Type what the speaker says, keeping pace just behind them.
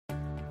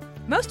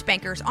Most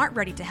bankers aren't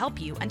ready to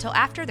help you until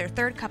after their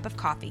third cup of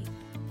coffee.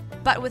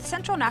 But with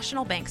Central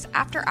National Bank's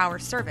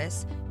after-hours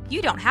service,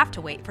 you don't have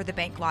to wait for the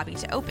bank lobby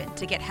to open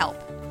to get help.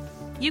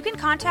 You can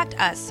contact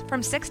us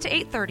from 6 to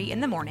 8:30 in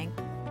the morning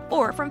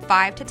or from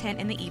 5 to 10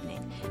 in the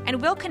evening,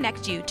 and we'll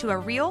connect you to a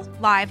real,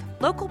 live,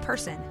 local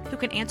person who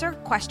can answer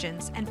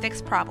questions and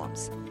fix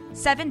problems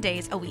 7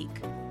 days a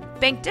week.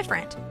 Bank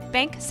different.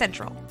 Bank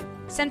Central.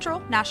 Central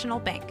National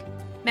Bank.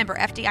 Member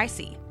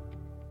FDIC.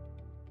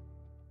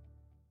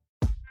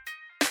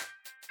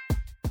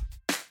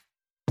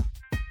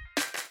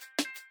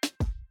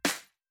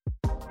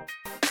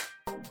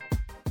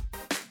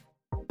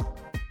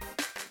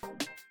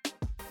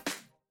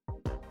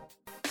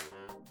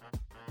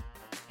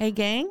 Hey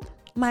gang,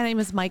 my name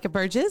is Micah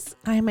Burgess.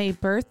 I'm a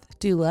birth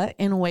doula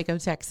in Waco,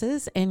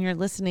 Texas, and you're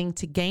listening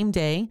to Game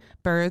Day,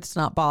 Births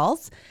Not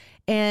Balls,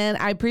 and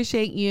I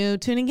appreciate you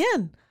tuning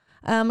in.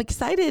 I'm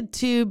excited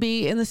to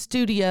be in the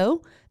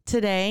studio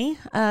today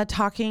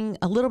talking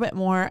a little bit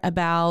more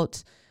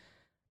about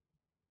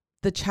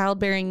the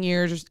childbearing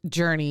years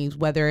journey,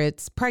 whether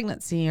it's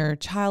pregnancy or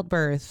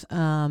childbirth.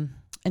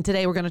 And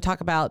today we're going to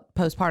talk about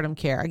postpartum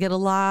care. I get a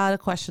lot of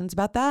questions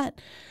about that.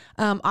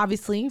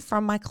 Obviously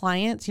from my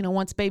clients,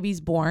 once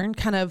baby's born,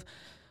 kind of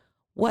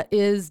what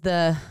is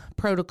the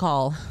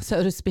protocol,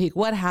 so to speak?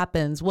 What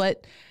happens?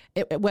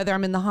 Whether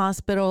I'm in the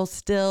hospital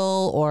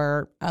still,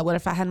 or what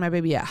if I had my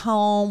baby at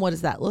home? What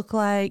does that look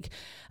like?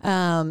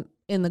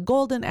 In the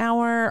golden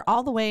hour,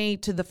 all the way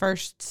to the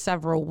first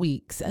several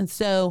weeks. And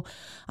so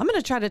I'm going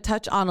to try to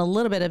touch on a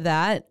little bit of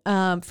that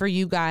for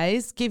you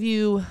guys, give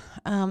you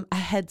a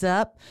heads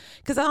up,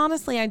 because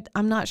honestly,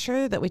 I'm not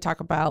sure that we talk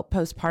about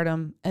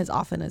postpartum as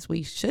often as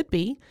we should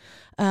be.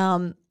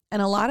 And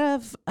a lot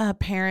of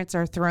parents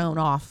are thrown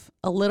off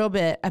a little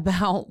bit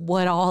about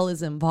what all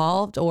is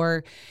involved,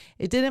 or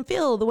it didn't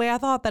feel the way I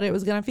thought that it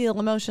was going to feel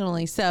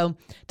emotionally. So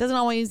it doesn't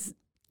always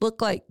look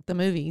like the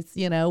movies,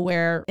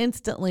 where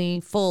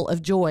instantly full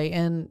of joy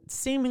and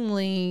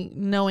seemingly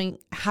knowing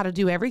how to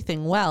do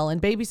everything well.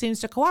 And baby seems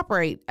to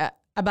cooperate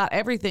about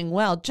everything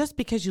well just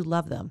because you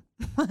love them.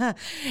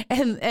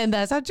 and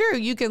that's not true.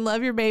 You can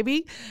love your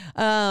baby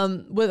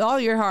with all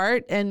your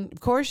heart, and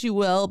of course you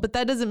will, but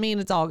that doesn't mean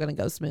it's all going to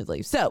go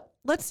smoothly. So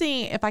let's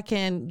see if I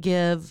can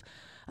give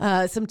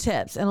some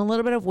tips and a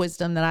little bit of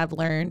wisdom that I've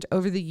learned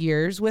over the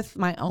years with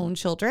my own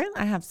children.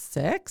 I have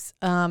 6,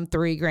 3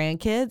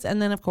 grandkids.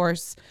 And then of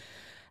course,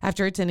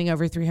 after attending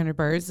over 300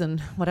 births and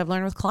what I've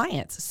learned with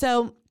clients.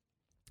 So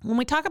when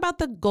we talk about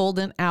the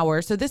golden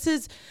hour, so this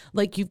is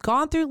like you've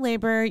gone through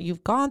labor,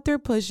 you've gone through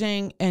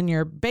pushing, and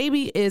your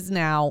baby is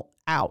now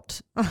out.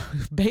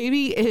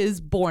 Baby is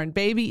born.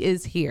 Baby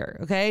is here.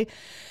 Okay.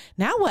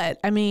 Now what?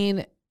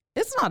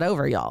 It's not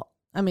over, y'all.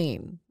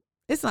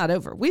 It's not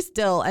over. We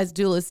still, as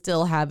doulas,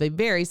 still have a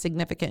very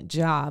significant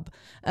job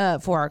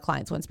for our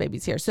clients once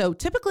baby's here. So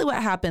typically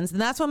what happens, and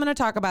that's what I'm going to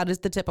talk about, is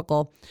the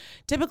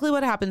typically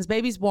what happens,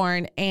 baby's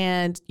born,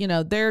 and,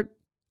 they're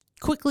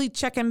quickly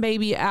checking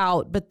baby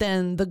out. But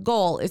then the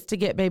goal is to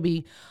get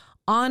baby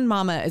on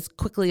mama as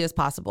quickly as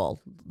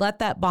possible. Let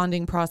that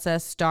bonding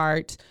process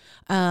start.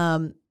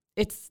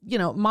 It's,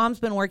 mom's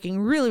been working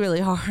really, really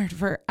hard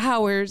for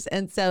hours.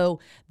 And so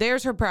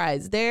there's her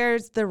prize.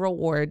 There's the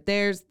reward.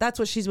 That's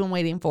what she's been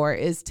waiting for,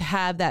 is to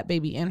have that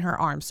baby in her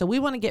arms. So we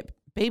want to get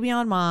baby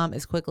on mom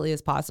as quickly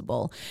as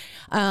possible.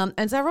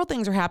 And several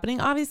things are happening.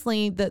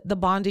 Obviously the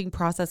bonding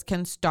process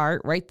can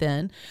start right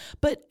then,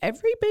 but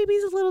every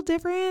baby's a little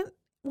different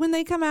when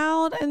they come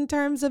out in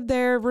terms of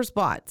their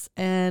response.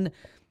 And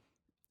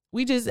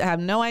we just have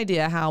no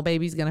idea how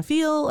baby's going to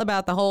feel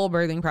about the whole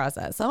birthing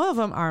process. Some of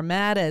them are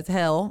mad as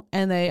hell,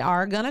 and they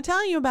are going to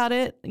tell you about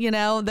it.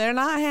 They're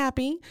not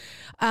happy.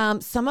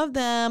 Some of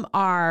them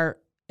are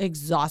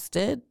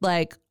exhausted.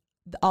 Like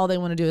all they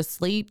want to do is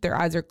sleep. Their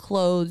eyes are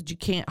closed. You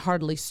can't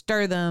hardly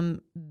stir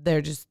them.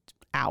 They're just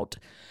out.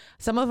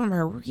 Some of them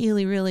are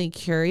really, really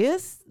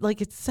curious. Like,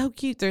 it's so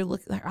cute. Their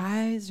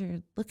eyes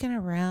are looking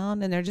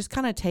around, and they're just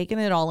kind of taking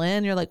it all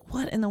in. You're like,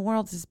 what in the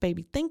world is this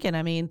baby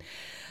thinking?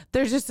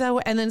 They're just so,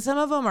 and then some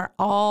of them are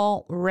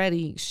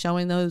already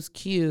showing those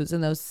cues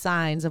and those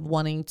signs of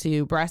wanting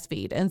to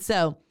breastfeed. And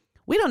so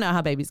we don't know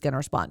how baby's going to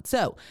respond.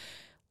 So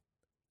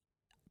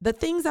the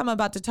things I'm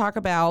about to talk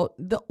about,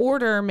 the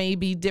order may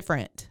be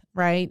different,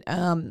 right?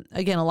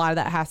 Again, a lot of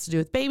that has to do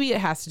with baby. It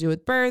has to do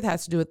with birth,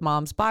 has to do with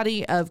mom's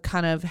body, of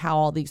kind of how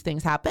all these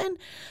things happen.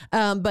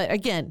 But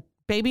again,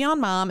 baby on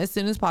mom as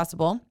soon as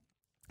possible.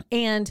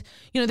 And,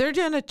 they're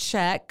going to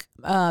check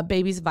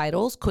baby's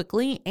vitals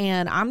quickly.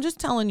 And I'm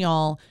just telling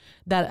y'all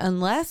that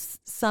unless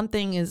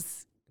something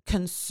is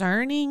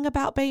concerning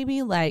about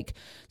baby, like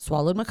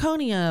swallowed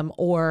meconium,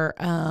 or,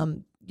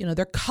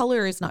 their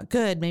color is not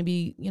good.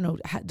 Maybe,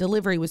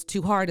 delivery was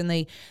too hard, and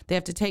they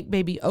have to take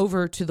baby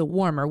over to the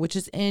warmer, which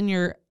is in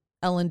your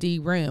L&D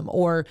room,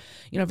 or,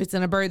 if it's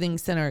in a birthing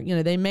center,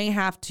 they may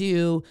have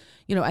to,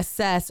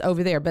 assess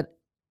over there, but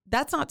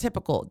that's not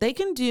typical. They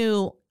can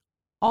do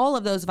all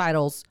of those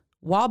vitals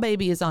while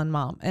baby is on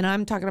mom. And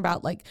I'm talking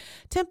about like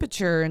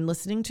temperature and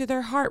listening to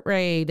their heart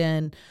rate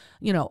and,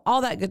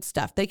 all that good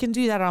stuff. They can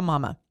do that on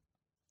mama.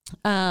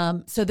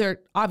 So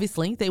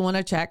they want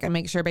to check and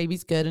make sure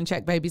baby's good and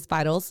check baby's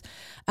vitals.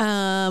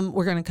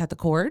 We're going to cut the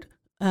cord.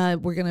 We're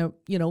going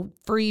to,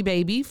 free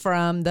baby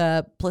from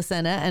the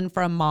placenta and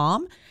from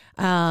mom.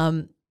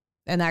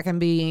 And that can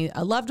be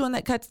a loved one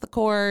that cuts the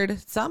cord.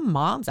 Some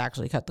moms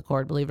actually cut the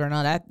cord, believe it or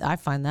not. I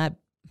find that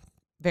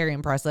very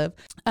impressive.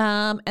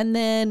 And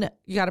then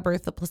you got to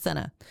birth the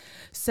placenta.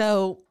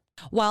 So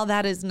while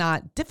that is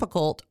not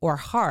difficult or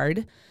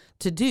hard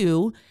to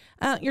do,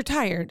 you're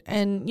tired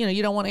and,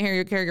 you don't want to hear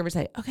your caregiver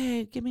say,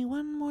 okay, give me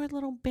one more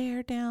little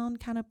bear down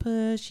kind of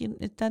push.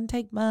 It doesn't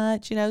take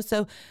much,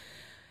 so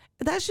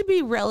that should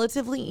be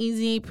relatively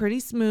easy, pretty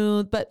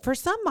smooth. But for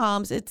some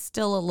moms, it's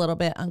still a little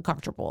bit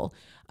uncomfortable,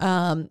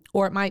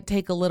 or it might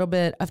take a little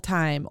bit of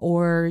time,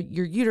 or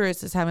your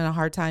uterus is having a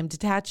hard time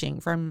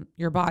detaching from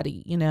your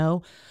body,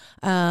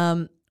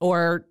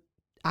 or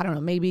I don't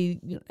know, maybe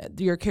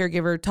your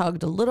caregiver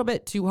tugged a little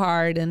bit too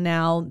hard and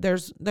now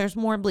there's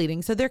more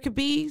bleeding. So there could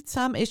be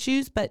some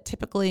issues, but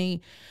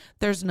typically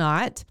there's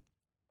not.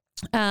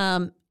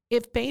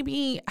 If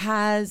baby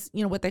has,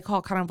 what they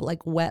call kind of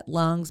like wet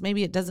lungs,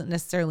 maybe it doesn't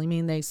necessarily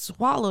mean they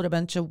swallowed a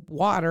bunch of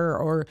water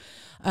or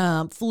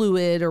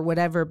fluid or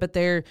whatever, but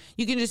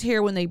you can just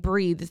hear when they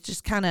breathe, it's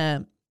just kind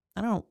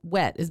of,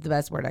 wet is the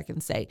best word I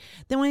can say.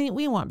 Then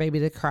we want baby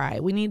to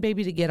cry. We need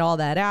baby to get all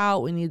that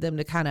out. We need them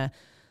to kind of,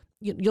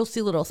 you'll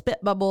see little spit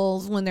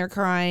bubbles when they're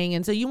crying.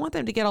 And so you want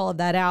them to get all of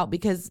that out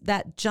because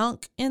that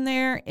junk in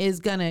there is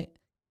going to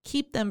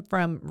keep them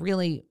from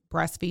really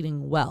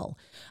breastfeeding well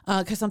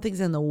because something's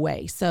in the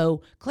way.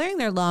 So clearing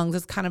their lungs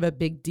is kind of a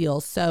big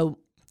deal. So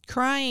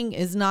crying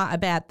is not a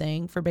bad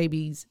thing for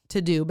babies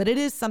to do, but it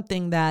is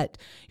something that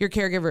your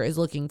caregiver is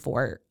looking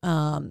for.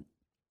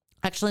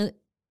 Actually,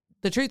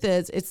 the truth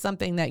is it's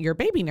something that your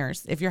baby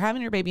nurse, if you're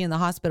having your baby in the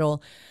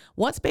hospital,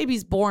 once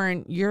baby's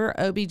born, your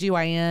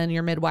OBGYN,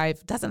 your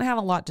midwife doesn't have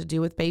a lot to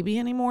do with baby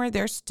anymore.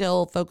 They're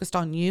still focused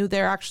on you.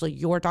 They're actually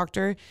your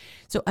doctor.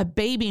 So a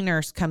baby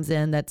nurse comes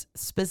in that's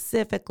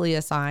specifically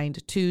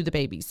assigned to the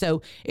baby.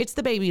 So it's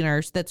the baby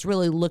nurse that's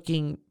really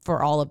looking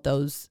for all of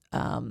those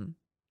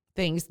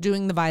things,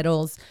 doing the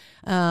vitals,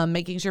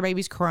 making sure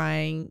baby's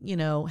crying,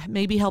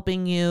 maybe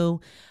helping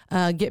you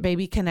get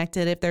baby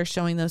connected if they're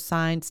showing those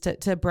signs to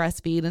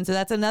breastfeed. And so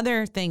that's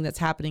another thing that's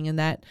happening in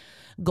that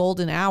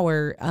golden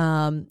hour,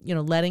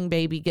 letting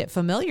baby get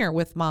familiar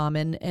with mom.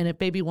 And if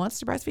baby wants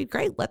to breastfeed,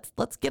 great,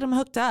 let's get them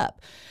hooked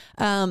up.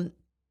 One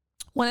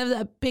of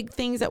the big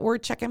things that we're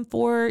checking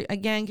for,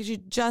 again, because you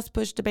just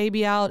pushed a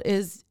baby out,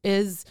 is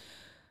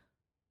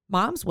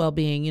mom's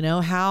well-being.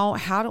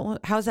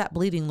 How's that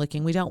bleeding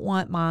looking? We don't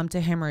want mom to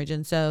hemorrhage.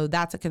 And so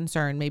that's a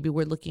concern. Maybe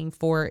we're looking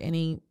for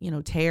any,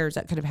 tears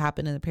that could have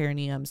happened in the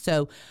perineum.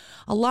 So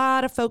a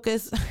lot of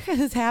focus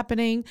is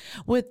happening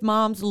with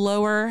mom's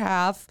lower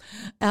half,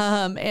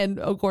 and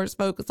of course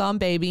focus on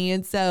baby.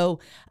 And so,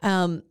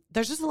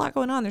 there's just a lot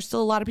going on. There's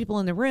still a lot of people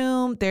in the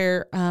room.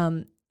 They're,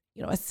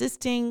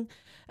 assisting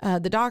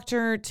the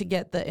doctor to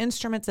get the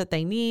instruments that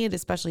they need,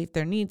 especially if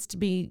there needs to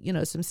be,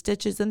 some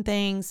stitches and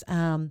things.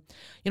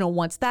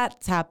 Once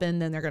that's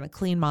happened, then they're going to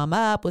clean mom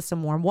up with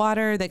some warm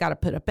water. They got to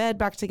put a bed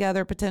back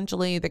together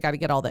potentially. They got to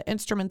get all the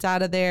instruments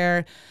out of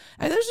there.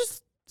 And there's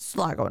just a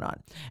lot going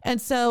on.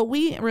 And so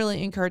we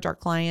really encourage our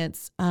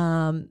clients,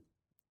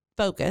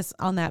 focus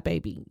on that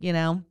baby,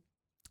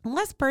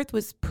 Unless birth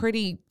was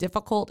pretty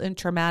difficult and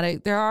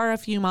traumatic, there are a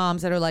few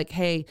moms that are like,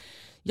 hey,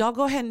 y'all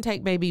go ahead and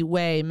take baby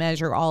away,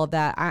 measure all of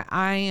that.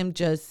 I am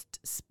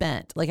just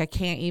spent. Like I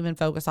can't even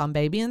focus on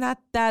baby. And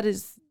that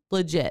is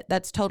legit.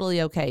 That's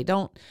totally okay.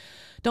 Don't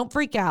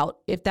freak out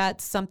if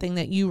that's something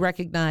that you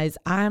recognize.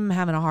 I'm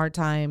having a hard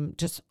time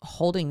just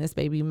holding this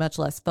baby, much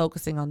less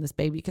focusing on this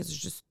baby,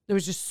 because there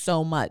was just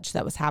so much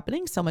that was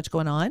happening, so much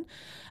going on.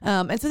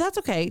 And so that's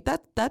okay.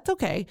 That's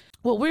okay.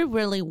 What we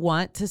really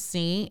want to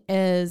see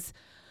is,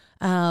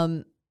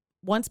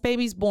 once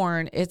baby's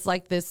born, it's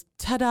like this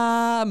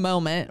ta-da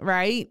moment,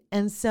 right?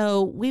 And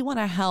so we want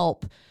to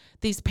help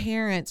these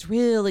parents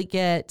really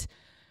get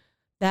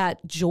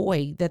that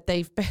joy that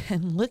they've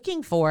been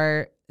looking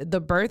for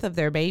the birth of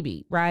their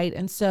baby, right?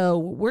 And so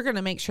we're going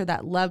to make sure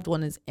that loved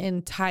one is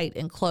in tight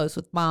and close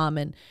with mom,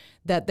 and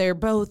that they're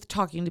both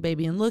talking to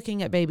baby and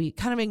looking at baby,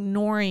 kind of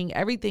ignoring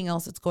everything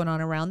else that's going on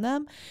around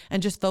them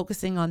and just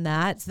focusing on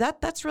that. So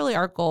that's really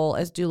our goal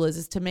as doulas,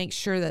 is to make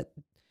sure that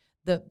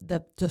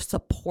the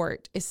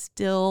support is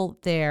still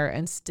there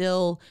and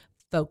still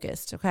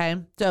focused. Okay.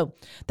 So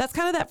that's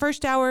kind of that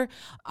first hour.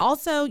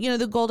 Also,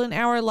 the golden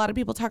hour, a lot of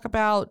people talk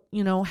about,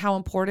 how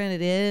important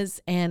it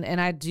is.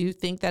 And I do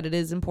think that it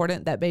is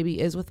important that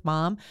baby is with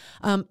mom.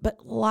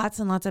 But lots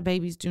and lots of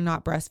babies do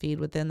not breastfeed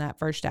within that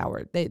first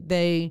hour.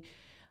 They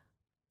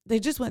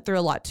just went through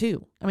a lot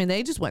too. I mean,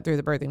 they just went through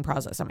the birthing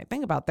process. I mean,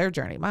 think about their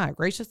journey. My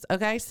gracious.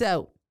 Okay.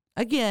 So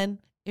again,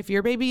 if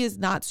your baby is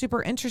not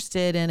super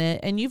interested in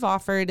it and you've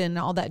offered and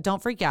all that,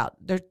 don't freak out.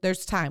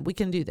 There's time. We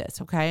can do this.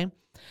 Okay.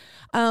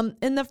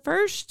 In the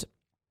first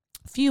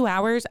few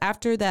hours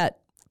after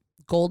that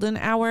golden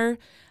hour,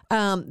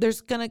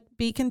 there's going to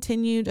be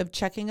continued of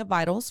checking of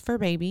vitals for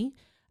baby,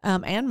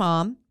 and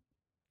mom.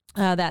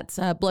 That's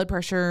blood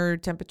pressure,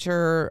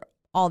 temperature,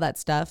 all that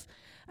stuff.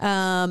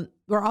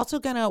 We're also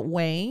going to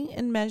weigh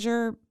and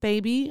measure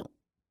baby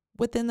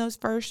within those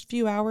first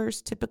few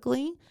hours,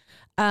 typically.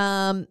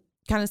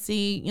 Kind of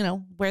see,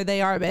 where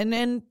they are.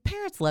 And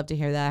parents love to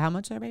hear that, how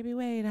much their baby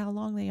weighed, how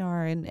long they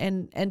are.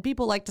 And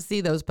people like to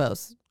see those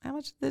posts. How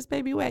much did this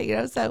baby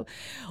weigh? So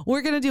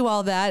we're going to do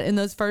all that in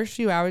those first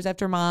few hours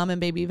after mom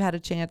and baby have had a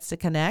chance to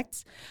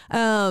connect.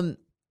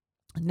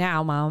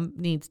 Now mom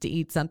needs to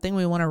eat something.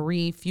 We want to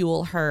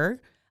refuel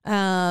her.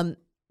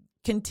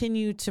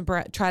 Continue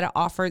to try to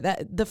offer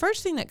that. The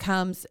first thing that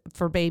comes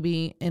for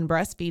baby in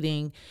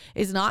breastfeeding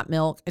is not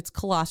milk, it's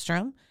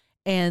colostrum.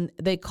 And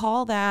they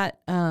call that,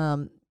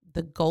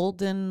 the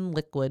golden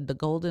liquid, the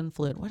golden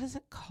fluid. What is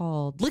it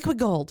called? Liquid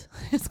gold.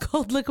 It's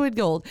called liquid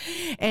gold.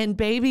 And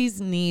babies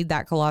need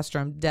that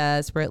colostrum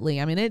desperately.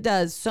 I mean, it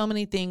does so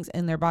many things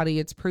in their body.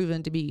 It's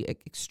proven to be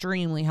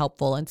extremely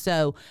helpful. And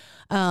so,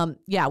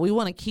 we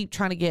want to keep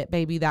trying to get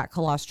baby that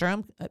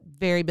colostrum,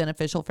 very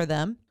beneficial for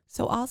them.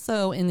 So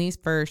also in these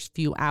first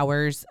few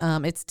hours,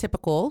 it's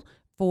typical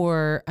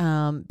for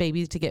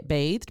babies to get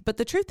bathed. But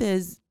the truth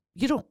is,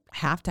 you don't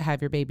have to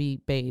have your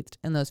baby bathed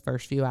in those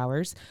first few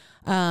hours.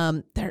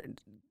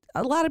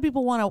 A lot of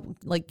people want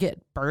to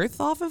get birth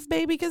off of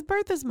baby because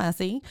birth is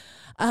messy.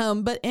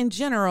 But in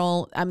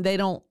general, they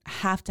don't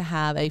have to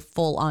have a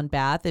full on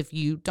bath if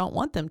you don't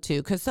want them to.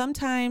 Because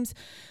sometimes,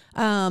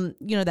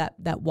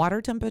 that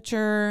water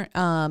temperature,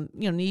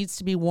 needs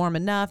to be warm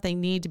enough. They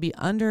need to be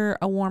under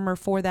a warmer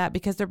for that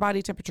because their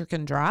body temperature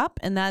can drop.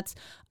 And that's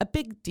a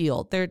big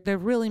deal. They're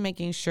really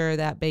making sure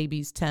that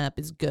baby's temp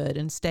is good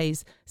and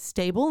stays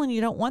stable, and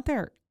you don't want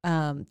their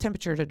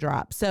temperature to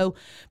drop. So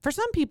for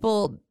some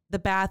people, the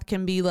bath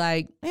can be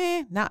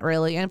not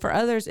really. And for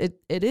others, it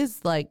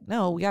is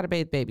no, we got to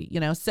bathe baby,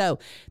 so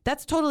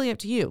that's totally up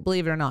to you,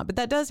 believe it or not. But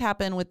that does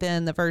happen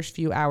within the first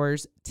few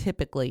hours,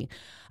 typically.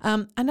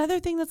 Another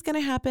thing that's going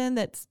to happen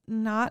that's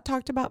not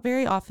talked about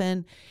very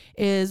often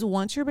is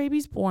once your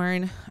baby's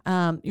born,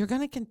 you're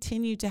going to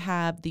continue to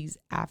have these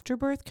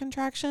afterbirth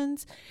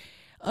contractions.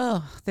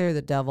 Oh, they're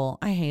the devil.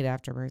 I hate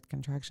afterbirth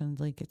contractions.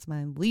 It's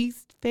my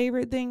least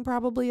favorite thing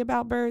probably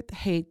about birth.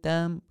 Hate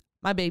them.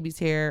 My baby's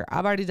here.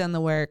 I've already done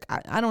the work.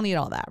 I don't need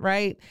all that,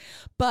 right?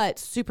 But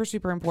super,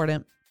 super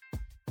important.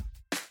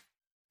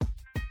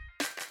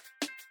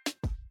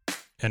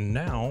 And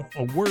now,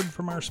 a word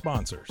from our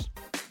sponsors.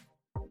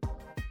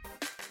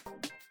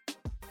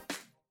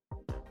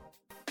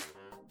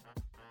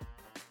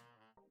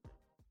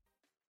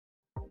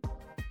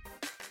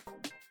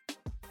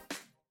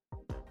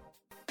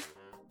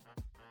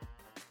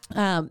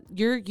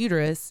 Your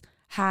uterus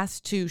has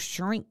to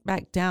shrink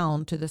back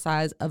down to the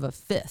size of a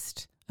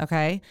fist.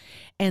 Okay.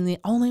 And the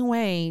only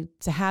way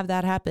to have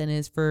that happen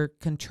is for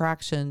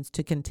contractions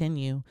to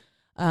continue,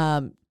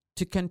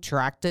 to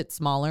contract it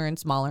smaller and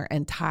smaller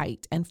and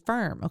tight and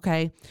firm.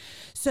 Okay.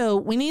 So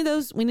we need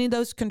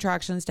those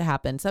contractions to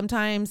happen.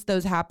 Sometimes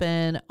those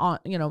happen on,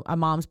 a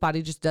mom's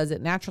body just does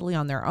it naturally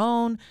on their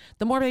own.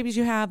 The more babies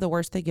you have, the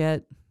worse they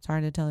get.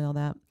 Sorry to tell you all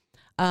that.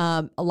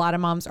 A lot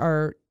of moms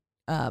are,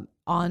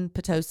 on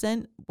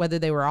Pitocin, whether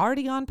they were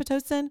already on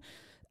Pitocin,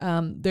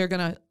 they're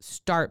going to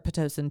start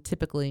Pitocin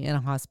typically in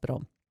a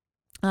hospital.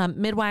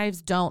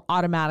 Midwives don't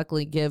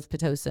automatically give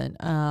Pitocin.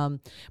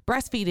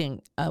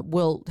 Breastfeeding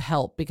will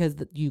help because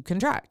you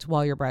contract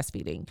while you're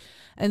breastfeeding.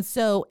 And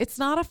so it's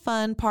not a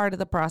fun part of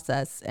the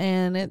process,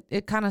 and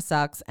it kind of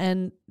sucks.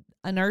 And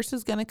a nurse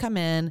is going to come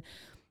in,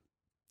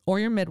 or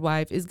your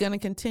midwife is going to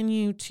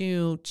continue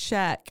to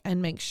check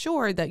and make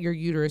sure that your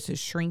uterus is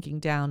shrinking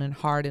down and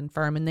hard and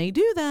firm. And they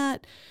do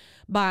that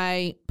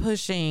by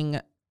pushing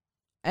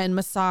and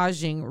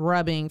massaging,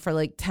 rubbing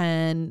for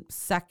 10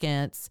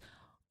 seconds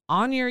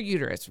on your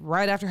uterus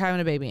right after having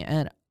a baby.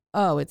 And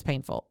it's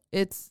painful.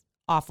 It's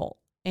awful.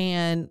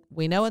 And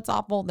we know it's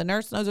awful. The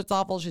nurse knows it's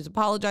awful. She's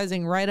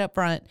apologizing right up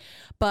front.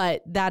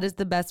 But that is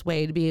the best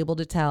way to be able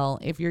to tell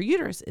if your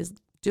uterus is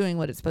doing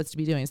what it's supposed to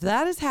be doing. So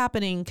that is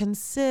happening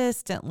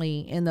consistently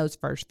in those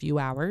first few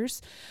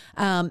hours.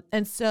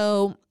 And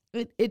so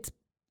it's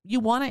you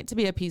want it to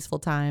be a peaceful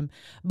time.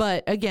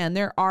 But again,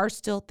 there are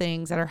still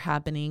things that are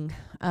happening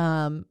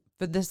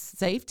for the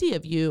safety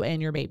of you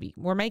and your baby.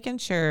 We're making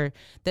sure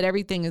that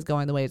everything is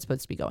going the way it's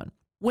supposed to be going.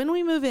 When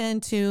we move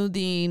into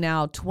the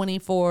now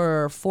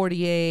 24,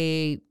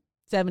 48,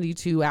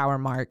 72 hour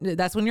mark,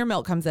 that's when your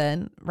milk comes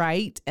in,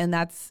 right? And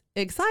that's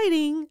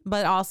exciting,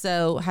 but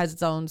also has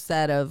its own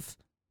set of,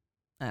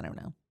 I don't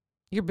know,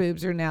 your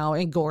boobs are now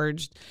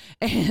engorged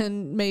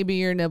and maybe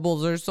your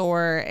nipples are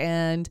sore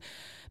and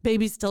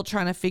baby's still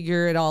trying to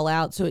figure it all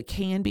out. So it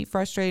can be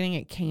frustrating.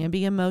 It can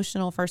be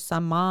emotional for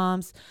some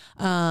moms.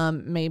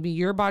 Maybe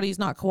your body's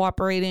not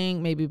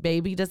cooperating. Maybe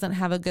baby doesn't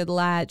have a good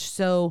latch.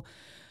 So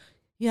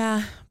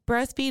yeah,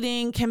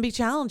 breastfeeding can be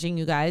challenging,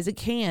 you guys. It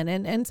can.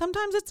 And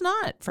sometimes it's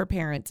not for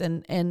parents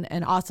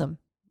and awesome.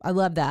 I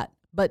love that.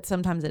 But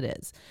sometimes it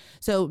is.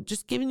 So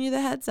just giving you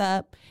the heads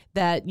up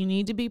that you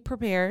need to be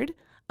prepared.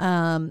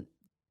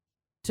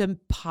 to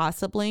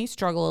possibly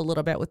struggle a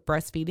little bit with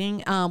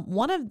breastfeeding.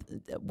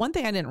 One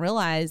thing I didn't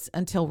realize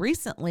until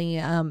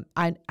recently,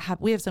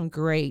 we have some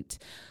great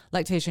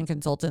lactation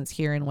consultants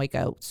here in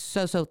Waco.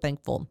 So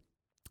thankful.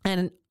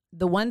 And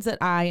the ones that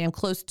I am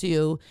close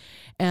to,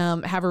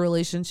 have a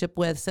relationship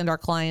with, send our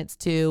clients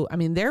to, I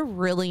mean, they're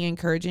really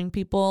encouraging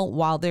people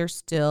while they're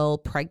still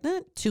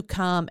pregnant to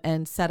come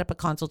and set up a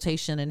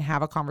consultation and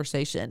have a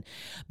conversation,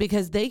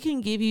 because they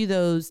can give you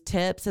those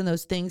tips and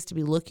those things to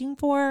be looking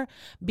for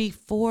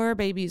before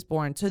baby's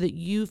born, so that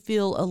you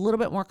feel a little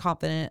bit more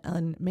confident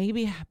and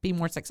maybe be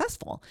more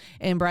successful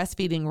in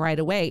breastfeeding right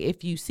away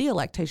if you see a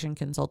lactation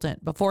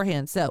consultant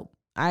beforehand. So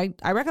I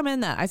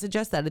recommend that. I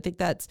suggest that. I think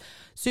that's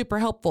super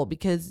helpful,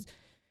 because,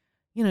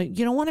 you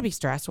don't want to be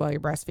stressed while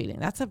you're breastfeeding.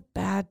 That's a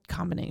bad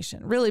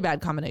combination, really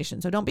bad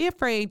combination. So don't be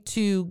afraid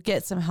to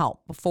get some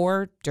help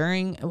before,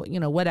 during,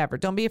 whatever.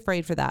 Don't be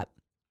afraid for that.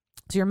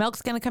 So your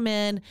milk's going to come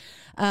in.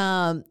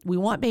 We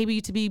want baby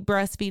to be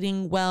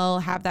breastfeeding well,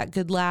 have that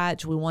good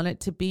latch. We want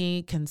it to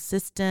be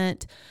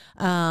consistent.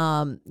 We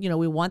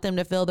want them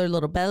to fill their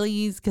little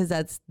bellies,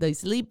 because they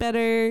sleep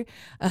better.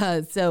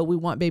 So we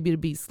want baby to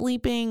be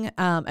sleeping.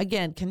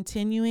 Again,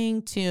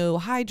 continuing to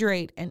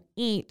hydrate and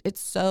eat.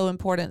 It's so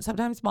important.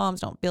 Sometimes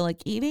moms don't feel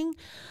like eating,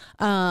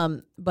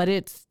 but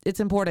it's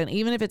important.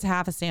 Even if it's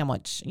half a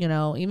sandwich,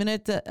 even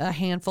if it's a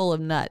handful of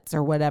nuts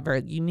or whatever,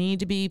 you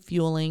need to be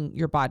fueling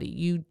your body.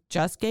 You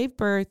just gave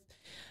birth,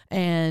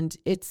 and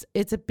it's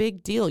a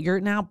big deal.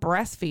 You're now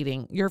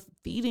breastfeeding. You're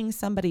feeding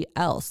somebody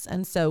else.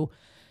 And so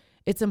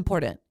it's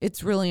important.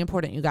 It's really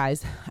important, you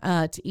guys,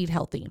 to eat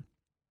healthy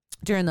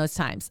during those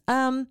times.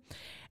 And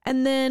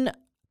then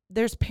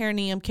there's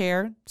perineum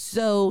care.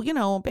 So,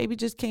 baby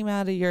just came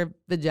out of your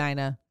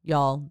vagina,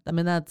 y'all. I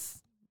mean,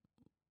 it's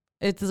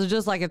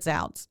just like it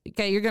sounds.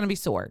 Okay. You're going to be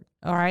sore.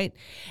 All right.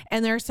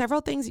 And there are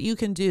several things that you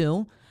can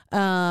do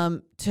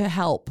to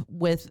help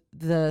with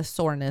the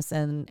soreness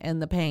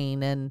and the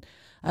pain, and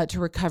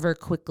to recover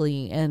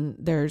quickly. And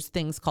there's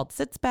things called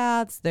sitz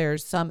baths.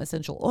 There's some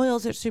essential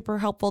oils that are super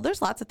helpful. There's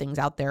lots of things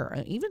out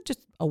there. Even just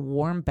a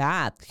warm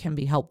bath can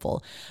be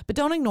helpful, but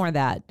don't ignore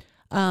that.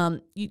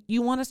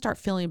 You want to start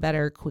feeling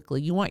better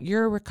quickly. You want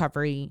your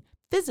recovery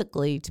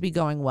physically to be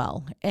going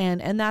well.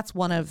 And that's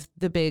one of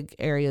the big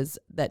areas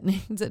that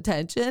needs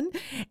attention,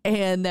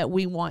 and that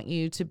we want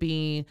you to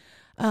be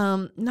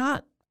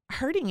not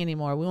hurting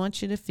anymore. We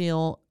want you to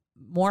feel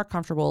more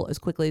comfortable as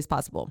quickly as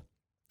possible.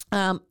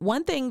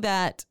 One thing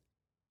that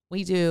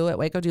we do at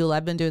Waco Doula,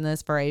 I've been doing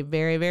this for a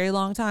very, very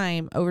long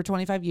time, over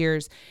 25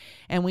 years,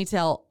 and we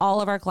tell all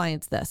of our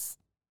clients this,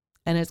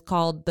 and it's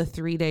called the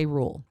 3-day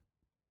rule.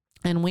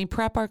 And we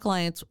prep our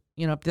clients,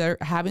 if they're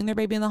having their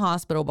baby in the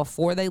hospital,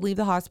 before they leave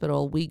the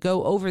hospital, we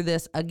go over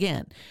this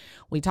again.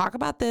 We talk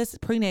about this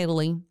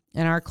prenatally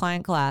in our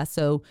client class.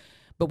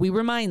 But we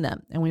remind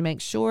them, and we make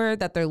sure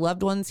that their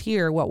loved ones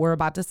hear what we're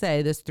about to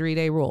say, this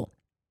 3-day rule.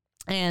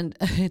 And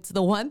it's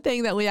the one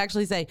thing that we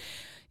actually say,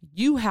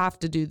 you have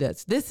to do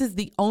this. This is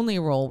the only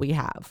rule we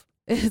have.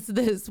 It's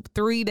this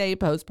 3-day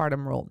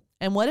postpartum rule.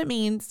 And what it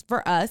means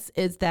for us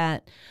is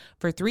that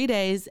for 3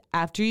 days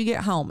after you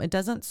get home, it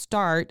doesn't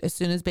start as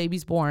soon as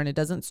baby's born. It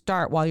doesn't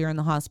start while you're in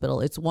the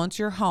hospital. It's once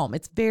you're home.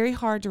 It's very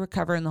hard to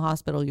recover in the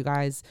hospital, you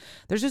guys.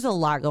 There's just a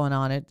lot going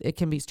on. It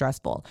can be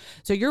stressful.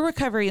 So your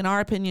recovery, in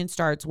our opinion,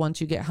 starts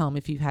once you get home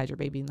if you've had your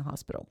baby in the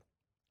hospital.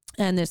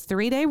 And this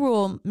 3-day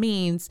rule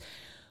means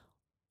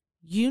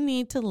you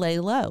need to lay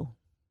low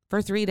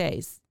for 3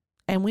 days.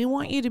 And we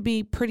want you to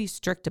be pretty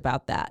strict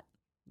about that.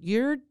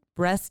 You're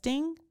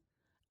resting,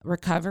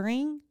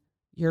 recovering,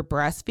 you're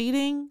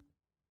breastfeeding.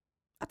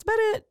 That's about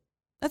it.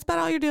 That's about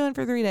all you're doing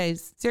for 3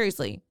 days.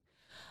 Seriously.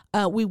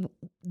 We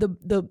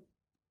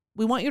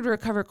want you to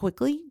recover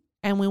quickly,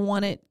 and we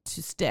want it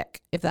to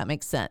stick, if that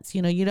makes sense.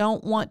 You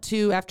don't want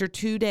to, after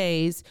 2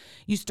 days,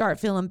 you start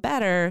feeling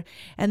better,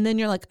 and then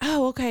you're like,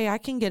 oh, okay, I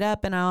can get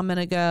up and I'm going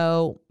to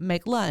go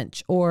make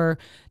lunch or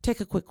take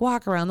a quick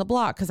walk around the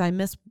block because I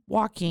miss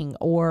walking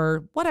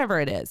or whatever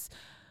it is.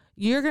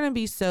 You're going to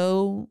be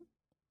so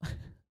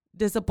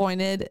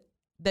disappointed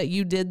that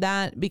you did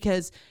that,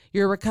 because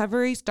your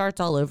recovery starts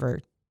all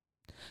over.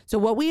 So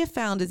what we have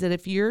found is that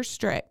if you're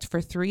strict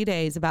for 3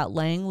 days about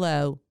laying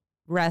low,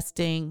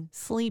 resting,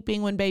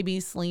 sleeping when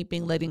baby's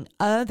sleeping, letting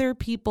other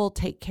people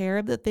take care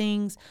of the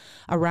things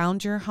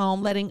around your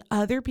home, letting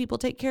other people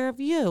take care of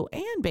you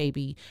and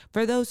baby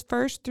for those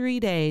first 3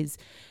 days,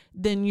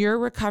 then your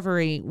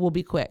recovery will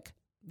be quick.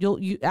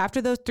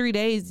 After those 3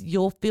 days,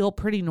 you'll feel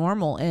pretty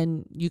normal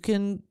and you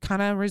can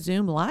kind of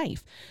resume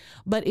life.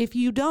 But if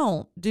you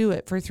don't do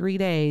it for 3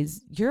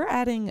 days, you're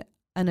adding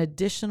an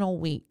additional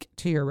week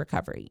to your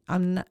recovery.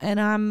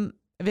 I've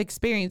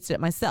experienced it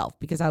myself,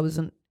 because I was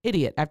an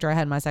idiot after I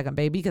had my second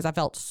baby, because I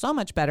felt so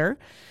much better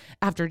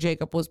after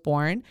Jacob was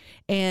born.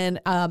 And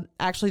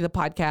actually the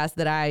podcast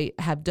that I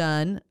have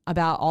done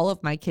about all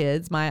of my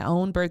kids, my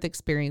own birth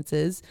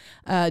experiences,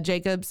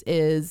 Jacob's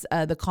is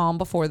The Calm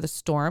Before the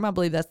Storm. I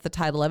believe that's the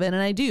title of it. And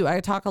I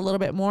talk a little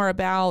bit more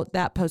about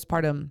that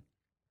postpartum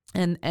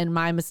and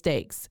my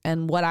mistakes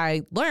and what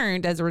I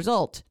learned as a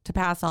result to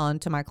pass on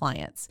to my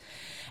clients.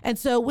 And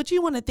so what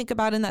you want to think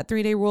about in that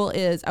 3-day rule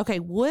is, okay,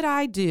 would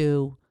I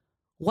do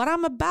what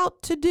I'm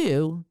about to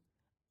do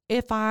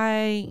if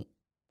I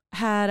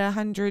had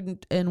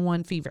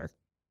 101 fever?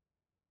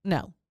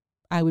 No,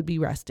 I would be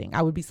resting.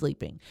 I would be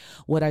sleeping.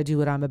 Would I do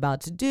what I'm about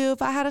to do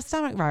if I had a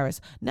stomach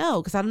virus?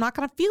 No, because I'm not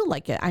going to feel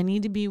like it. I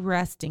need to be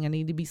resting. I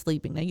need to be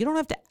sleeping. Now, you don't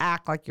have to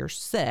act like you're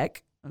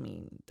sick. I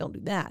mean, don't do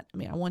that. I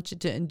mean, I want you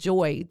to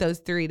enjoy those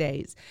 3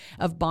 days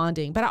of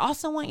bonding, but I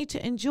also want you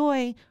to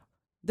enjoy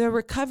the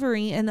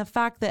recovery and the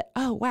fact that,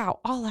 oh, wow,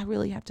 all I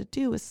really have to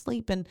do is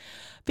sleep and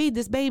feed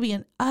this baby,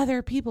 and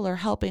other people are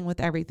helping with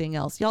everything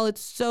else. Y'all,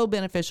 it's so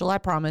beneficial. I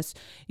promise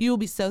you will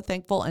be so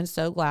thankful and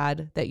so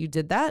glad that you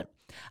did that.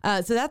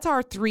 So that's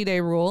our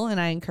 3-day rule,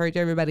 and I encourage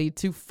everybody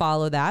to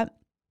follow that.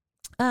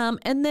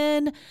 And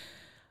then,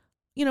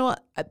 you know,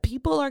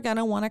 people are going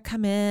to want to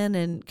come in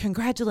and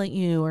congratulate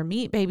you or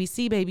meet baby,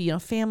 see baby, you know,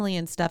 family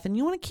and stuff. And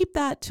you want to keep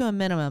that to a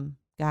minimum,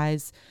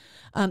 guys.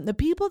 The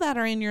people that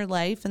are in your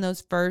life in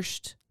those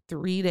first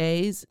 3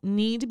 days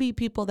need to be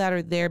people that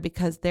are there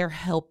because they're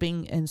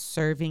helping and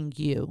serving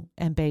you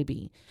and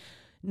baby,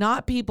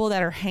 not people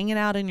that are hanging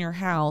out in your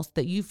house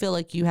that you feel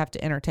like you have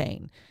to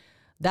entertain.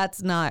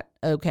 That's not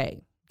okay.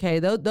 Okay.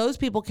 Those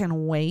people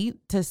can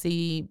wait to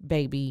see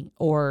baby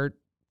or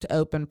to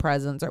open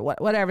presents or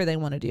whatever they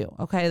want to do.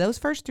 Okay. Those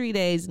first 3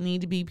 days need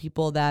to be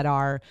people that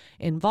are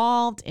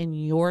involved in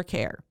your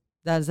care.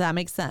 Does that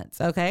make sense?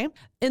 Okay.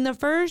 In the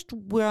first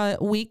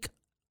week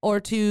or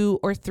 2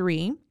 or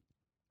 3,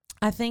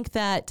 I think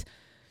that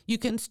you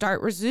can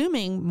start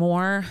resuming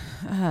more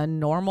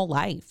normal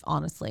life,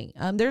 honestly.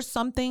 There's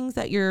some things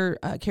that your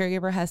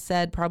caregiver has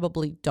said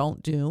probably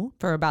don't do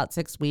for about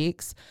 6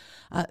 weeks.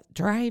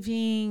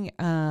 Driving,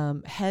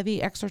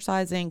 heavy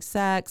exercising,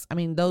 sex. I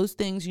mean, those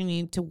things you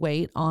need to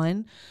wait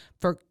on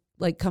for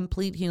like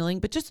complete healing,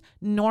 but just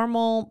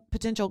normal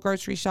potential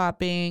grocery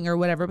shopping or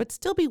whatever, but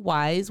still be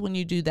wise when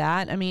you do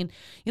that. I mean,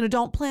 you know,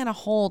 don't plan a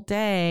whole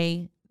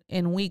day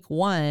in week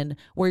 1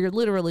 where you're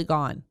literally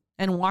gone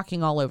and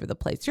walking all over the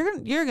place.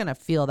 You're going to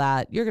feel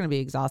that. You're going to be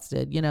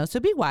exhausted, you know, so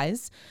be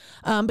wise.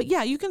 But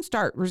yeah, you can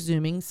start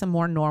resuming some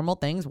more normal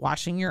things,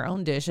 washing your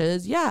own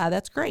dishes. Yeah,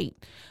 that's great.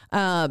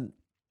 And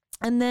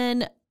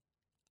then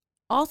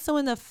also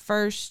in the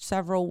first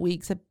several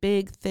weeks, a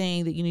big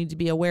thing that you need to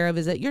be aware of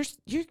is that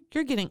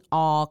you're getting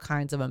all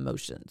kinds of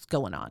emotions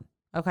going on.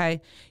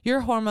 Okay.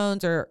 Your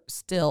hormones are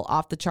still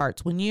off the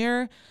charts. When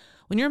your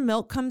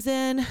milk comes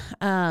in,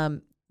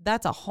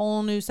 that's a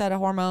whole new set of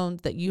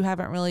hormones that you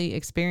haven't really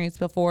experienced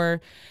before.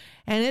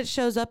 And it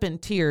shows up in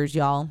tears,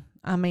 y'all.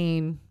 I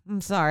mean,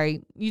 I'm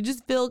sorry. You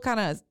just feel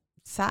kind of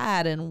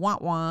sad and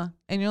wah-wah.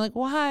 And you're like,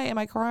 why am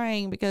I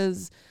crying?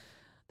 Because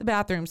the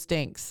bathroom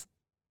stinks.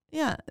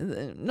 Yeah.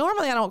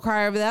 Normally I don't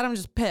cry over that. I'm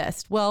just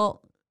pissed.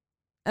 Well,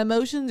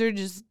 emotions are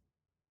just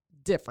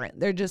different.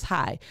 They're just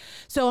high.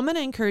 So I'm going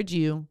to encourage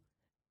you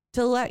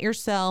to let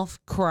yourself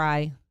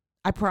cry.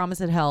 I promise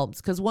it helps,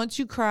 because once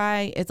you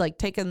cry, it's like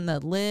taking the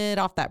lid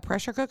off that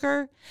pressure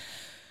cooker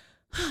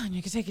and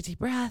you can take a deep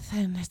breath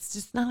and it's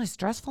just not as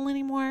stressful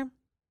anymore.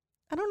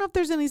 I don't know if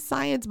there's any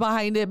science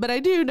behind it, but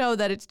I do know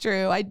that it's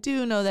true. I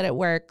do know that it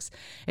works.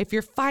 If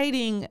you're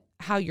fighting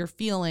how you're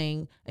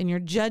feeling and you're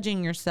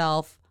judging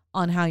yourself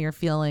on how you're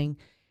feeling,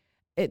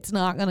 it's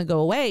not going to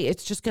go away.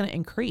 It's just going to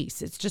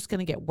increase. It's just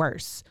going to get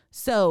worse.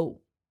 So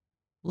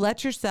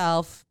let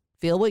yourself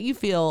feel what you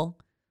feel.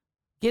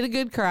 Get a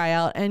good cry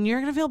out and you're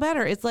going to feel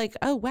better. It's like,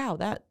 oh, wow,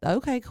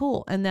 okay,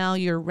 cool. And now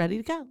you're ready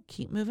to go.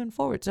 Keep moving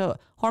forward. So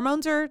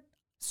hormones are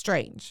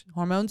strange.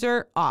 Hormones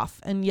are off.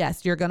 And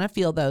yes, you're going to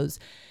feel those.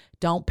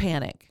 Don't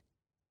panic.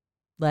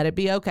 Let it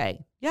be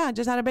okay. Yeah, I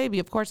just had a baby.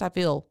 Of course I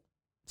feel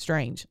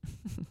strange.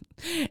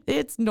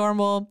 It's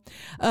normal.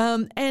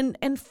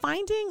 And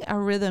finding a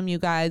rhythm, you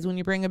guys, when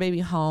you bring a baby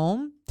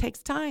home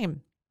takes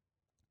time.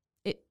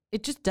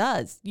 It just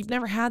does. You've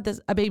never had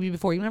a baby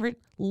before. You've never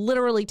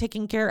literally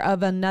taken care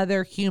of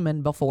another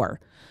human before,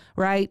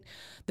 right?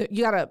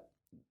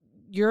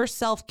 Your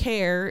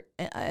self-care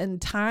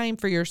and time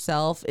for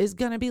yourself is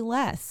going to be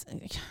less.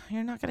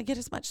 You're not going to get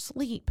as much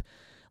sleep.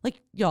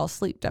 Like, y'all,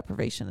 sleep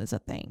deprivation is a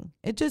thing.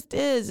 It just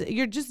is.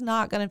 You're just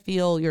not going to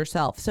feel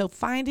yourself. So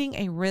finding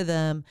a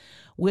rhythm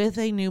with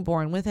a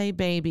newborn, with a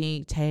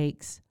baby,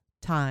 takes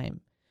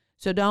time.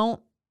 So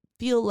don't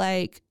feel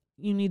like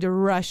you need to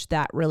rush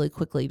that really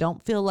quickly.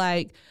 Don't feel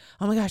like,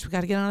 oh my gosh, we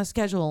got to get on a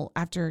schedule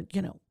after,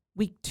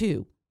 week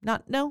 2.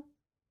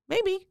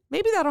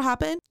 Maybe that'll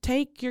happen.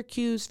 Take your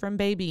cues from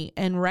baby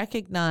and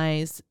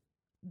recognize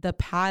the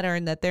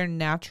pattern that they're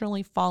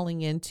naturally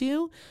falling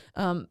into.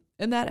 And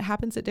that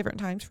happens at different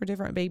times for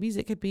different babies.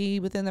 It could be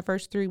within the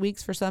first 3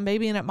 weeks for some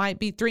baby, and it might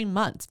be 3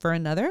 months for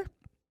another.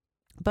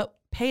 But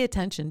pay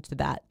attention to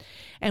that.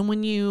 And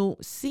when you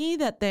see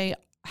that they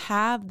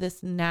have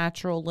this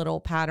natural little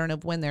pattern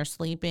of when they're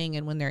sleeping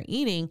and when they're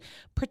eating,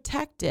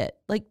 protect it.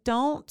 Like,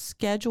 don't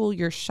schedule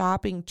your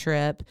shopping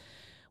trip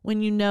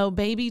when you know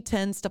baby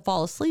tends to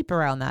fall asleep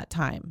around that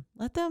time.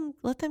 Let them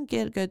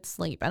get good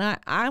sleep. And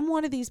I'm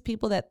one of these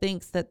people that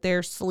thinks that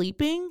their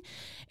sleeping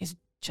is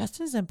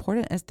just as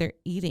important as they're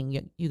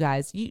eating. You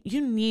guys,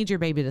 you need your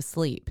baby to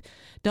sleep.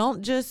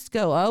 Don't just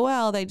go, oh,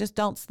 well, they just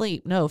don't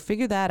sleep. No,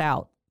 figure that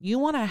out. You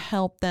want to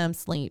help them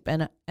sleep.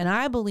 And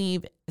I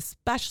believe,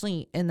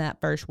 especially in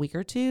that first week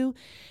or two,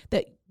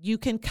 that you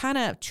can kind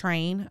of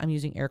train, I'm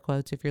using air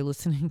quotes if you're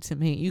listening to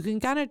me, you can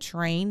kind of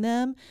train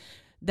them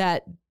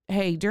that,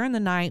 hey, during the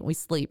night we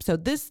sleep. So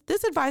this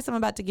advice I'm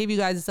about to give you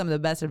guys is some of the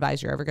best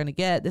advice you're ever going to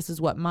get. This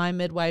is what my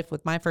midwife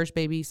with my first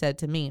baby said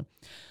to me.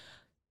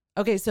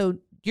 Okay, so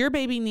your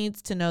baby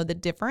needs to know the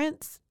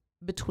difference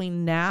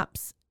between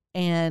naps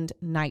and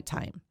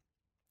nighttime.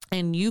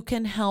 And you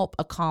can help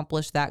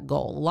accomplish that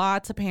goal.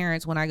 Lots of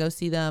parents, when I go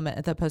see them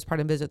at the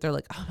postpartum visit, they're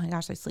like, oh my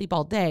gosh, I sleep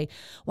all day.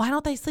 Why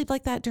don't they sleep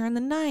like that during the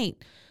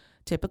night?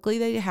 Typically,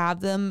 they have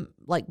them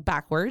like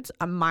backwards.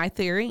 My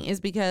theory is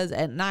because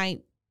at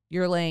night,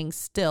 you're laying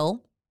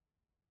still,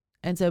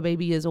 and so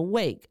baby is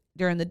awake.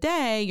 During the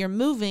day, you're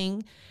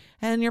moving,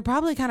 and you're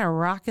probably kind of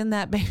rocking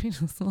that baby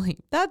to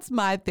sleep. That's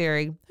my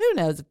theory. Who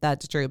knows if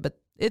that's true, but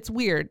it's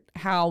weird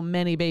how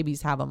many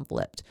babies have them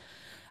flipped.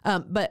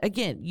 But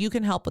again, you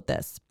can help with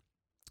this.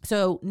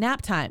 So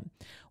nap time,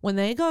 when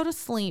they go to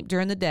sleep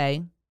during the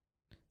day,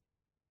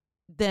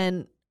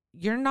 then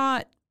you're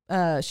not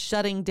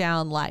shutting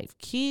down life.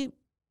 Keep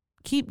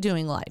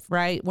doing life,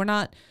 right? We're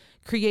not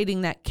creating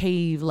that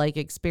cave-like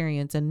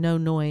experience and no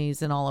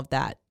noise and all of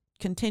that.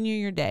 Continue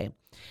your day.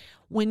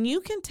 When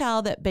you can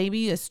tell that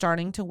baby is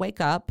starting to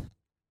wake up,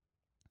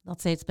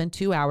 let's say it's been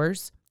 2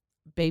 hours,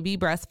 baby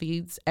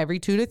breastfeeds every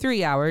 2 to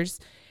 3 hours,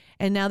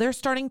 and now they're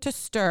starting to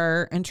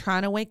stir and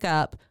trying to wake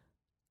up,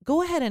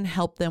 go ahead and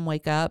help them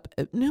wake up.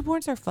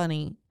 Newborns are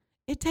funny.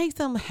 It takes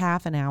them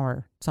half an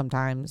hour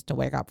sometimes to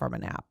wake up from a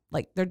nap.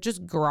 Like they're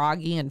just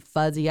groggy and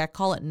fuzzy. I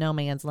call it no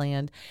man's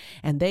land,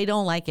 and they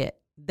don't like it.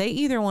 They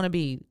either want to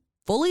be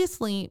fully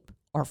asleep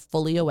or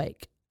fully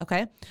awake.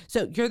 Okay.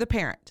 So you're the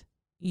parent.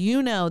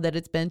 You know that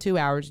it's been 2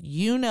 hours.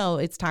 You know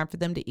it's time for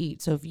them to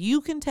eat. So if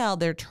you can tell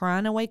they're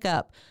trying to wake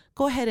up,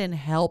 go ahead and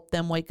help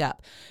them wake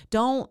up.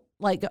 Don't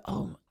like,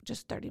 oh,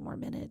 just 30 more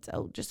minutes.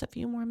 Oh, just a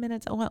few more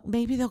minutes. Oh, well,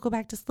 maybe they'll go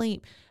back to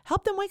sleep.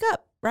 Help them wake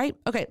up, right?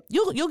 Okay.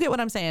 You'll get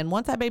what I'm saying.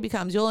 Once that baby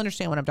comes, you'll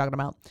understand what I'm talking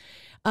about.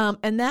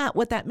 And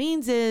what that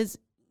means is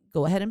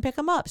go ahead and pick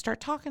them up,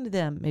 start talking to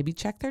them, maybe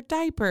check their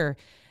diaper,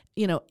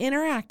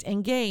 interact,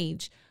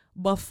 engage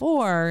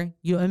before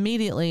you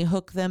immediately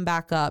hook them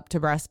back up to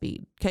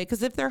breastfeed. Okay.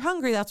 Because if they're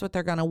hungry, that's what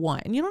they're going to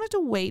want. And you don't have to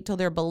wait till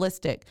they're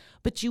ballistic,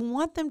 but you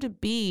want them to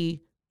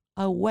be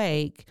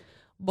awake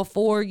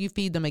before you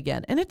feed them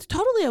again. And it's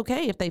totally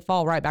okay if they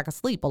fall right back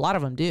asleep. A lot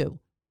of them do.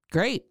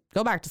 Great.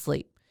 Go back to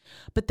sleep.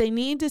 But they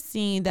need to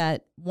see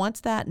that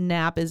once that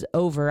nap is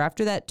over,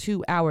 after that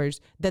 2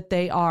 hours, that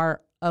they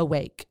are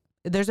awake.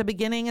 There's a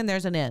beginning and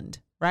there's an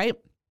end, right?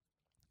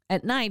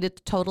 At night,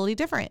 it's totally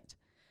different.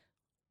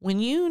 When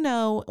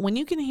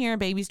you can hear a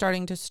baby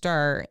starting to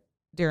stir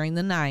during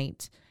the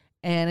night,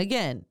 and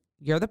again,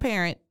 you're the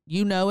parent,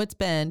 it's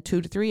been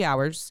 2 to 3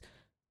 hours,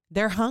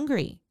 they're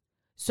hungry.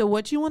 So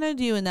what you want to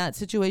do in that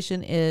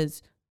situation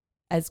is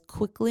as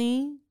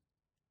quickly,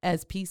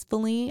 as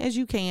peacefully as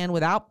you can,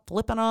 without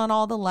flipping on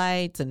all the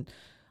lights and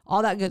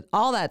all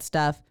that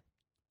stuff,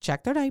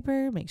 check their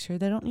diaper, make sure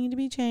they don't need to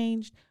be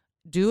changed,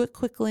 do it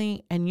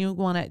quickly, and you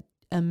want to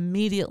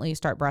immediately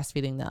start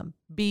breastfeeding them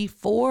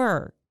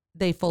before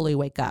they fully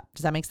wake up.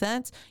 Does that make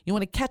sense? You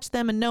want to catch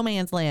them in no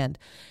man's land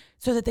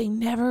so that they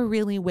never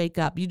really wake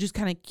up. You just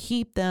kind of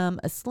keep them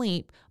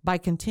asleep by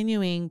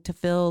continuing to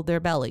fill their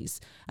bellies.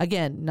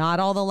 Again,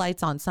 not all the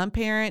lights on. Some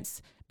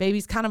parents,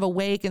 baby's kind of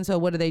awake, and so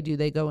what do?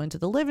 They go into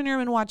the living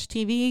room and watch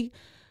TV.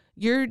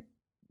 You're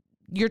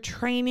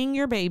training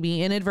your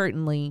baby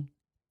inadvertently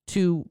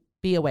to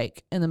be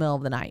awake in the middle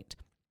of the night.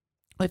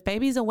 If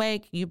baby's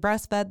awake, you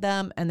breastfed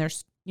them and they're,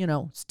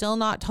 still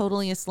not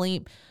totally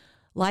asleep,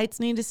 lights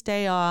need to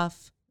stay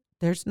off.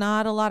 There's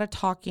not a lot of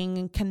talking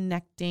and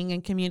connecting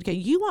and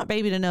communicating. You want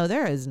baby to know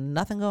there is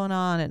nothing going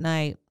on at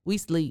night. We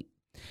sleep.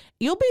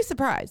 You'll be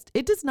surprised.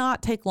 It does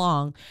not take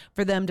long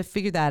for them to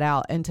figure that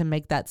out and to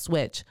make that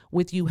switch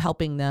with you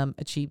helping them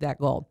achieve that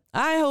goal.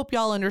 I hope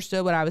y'all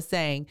understood what I was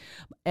saying.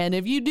 And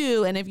if you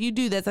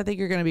do this, I think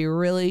you're going to be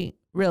really,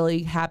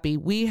 really happy.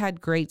 We had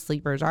great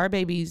sleepers. Our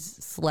babies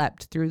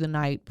slept through the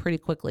night pretty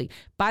quickly.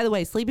 By the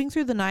way, sleeping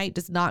through the night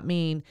does not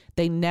mean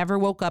they never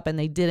woke up and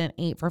they didn't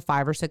eat for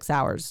 5 or 6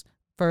 hours.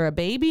 For a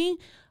baby,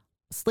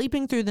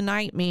 sleeping through the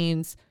night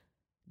means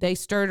they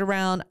stirred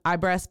around, I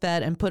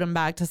breastfed and put them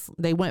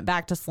they went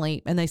back to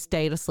sleep and they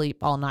stayed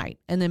asleep all night.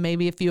 And then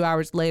maybe a few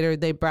hours later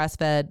they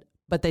breastfed,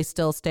 but they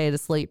still stayed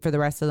asleep for the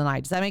rest of the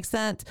night. Does that make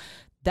sense?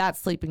 That's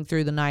sleeping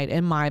through the night,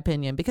 in my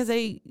opinion, because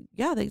they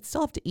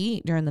still have to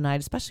eat during the night,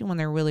 especially when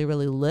they're really,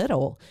 really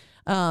little.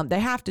 They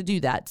have to do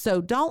that.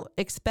 So don't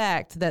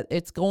expect that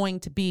it's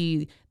going to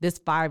be this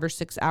 5 or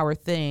 6 hour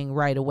thing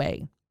right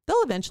away.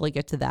 They'll eventually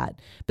get to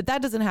that, but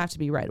that doesn't have to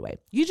be right away.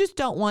 You just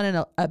don't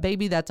want a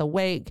baby that's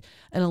awake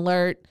and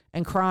alert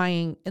and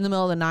crying in the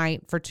middle of the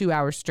night for 2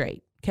 hours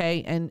straight.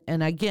 Okay.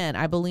 And again,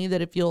 I believe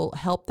that if you'll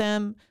help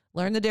them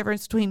learn the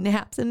difference between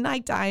naps and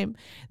nighttime,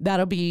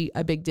 that'll be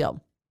a big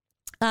deal.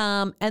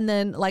 And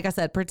then, like I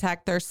said,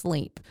 protect their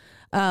sleep.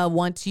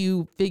 Once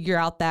you figure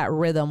out that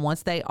rhythm,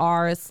 once they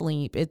are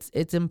asleep,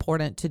 it's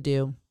important to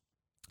do.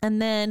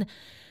 And then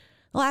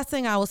the last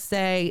thing I will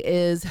say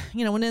is,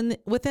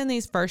 within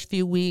these first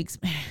few weeks,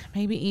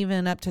 maybe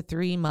even up to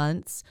 3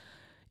 months,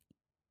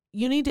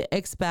 you need to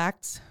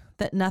expect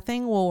that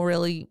nothing will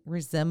really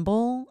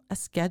resemble a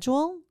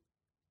schedule.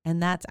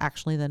 And that's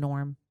actually the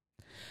norm.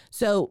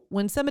 So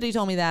when somebody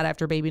told me that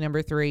after baby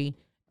number 3, it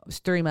was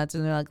 3 months,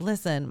 and they're like,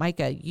 listen,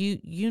 Micah,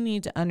 you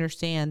need to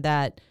understand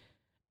that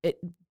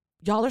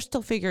y'all are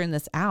still figuring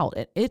this out.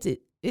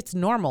 It's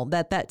normal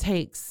that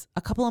takes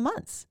a couple of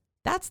months.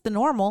 That's the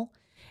normal.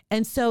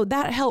 And so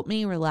that helped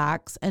me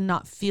relax and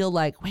not feel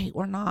like, wait,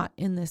 we're not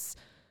in this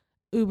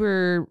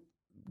uber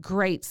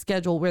great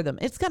schedule rhythm.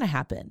 It's going to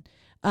happen.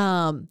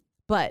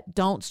 But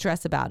don't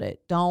stress about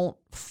it. Don't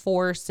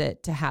force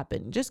it to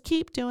happen. Just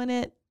keep doing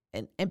it.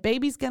 And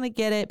baby's going to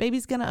get it.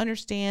 Baby's going to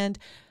understand.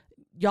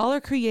 Y'all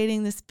are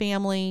creating this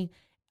family.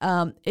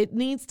 It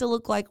needs to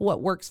look like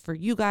what works for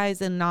you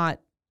guys and not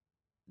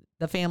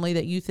the family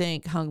that you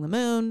think hung the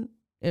moon.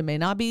 It may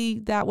not be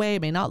that way.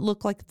 It may not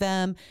look like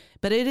them,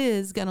 but it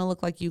is going to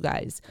look like you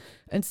guys.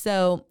 And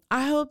so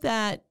I hope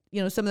that,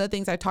 some of the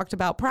things I talked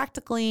about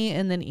practically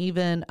and then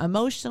even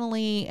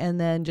emotionally, and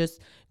then just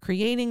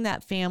creating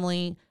that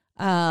family,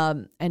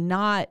 and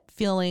not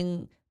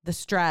feeling the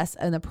stress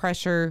and the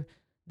pressure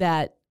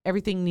that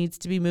everything needs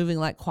to be moving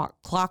like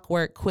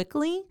clockwork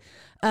quickly.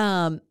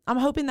 I'm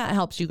hoping that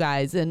helps you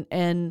guys.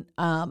 And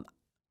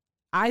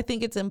I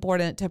think it's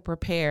important to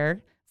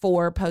prepare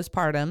for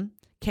postpartum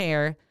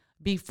care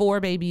before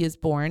baby is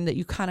born, that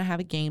you kind of have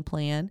a game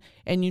plan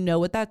and you know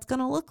what that's going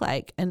to look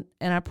like. And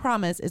I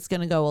promise it's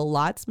going to go a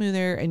lot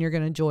smoother and you're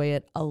going to enjoy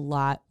it a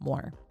lot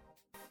more.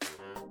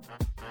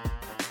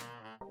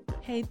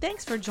 Hey,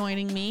 thanks for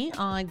joining me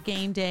on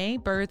Game Day,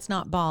 Birds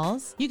Not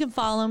Balls. You can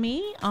follow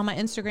me on my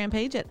Instagram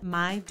page at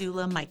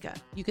MyDoulaMicah.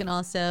 You can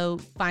also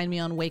find me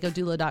on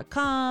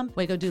WacoDoula.com.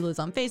 Waco Doula is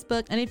on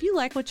Facebook. And if you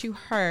like what you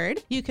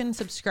heard, you can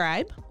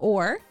subscribe,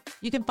 or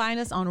you can find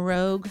us on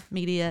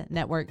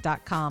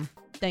RogueMediaNetwork.com.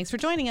 Thanks for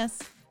joining us.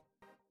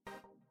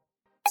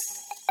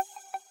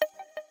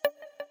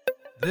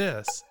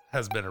 This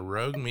has been a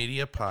Rogue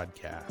Media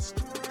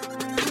podcast.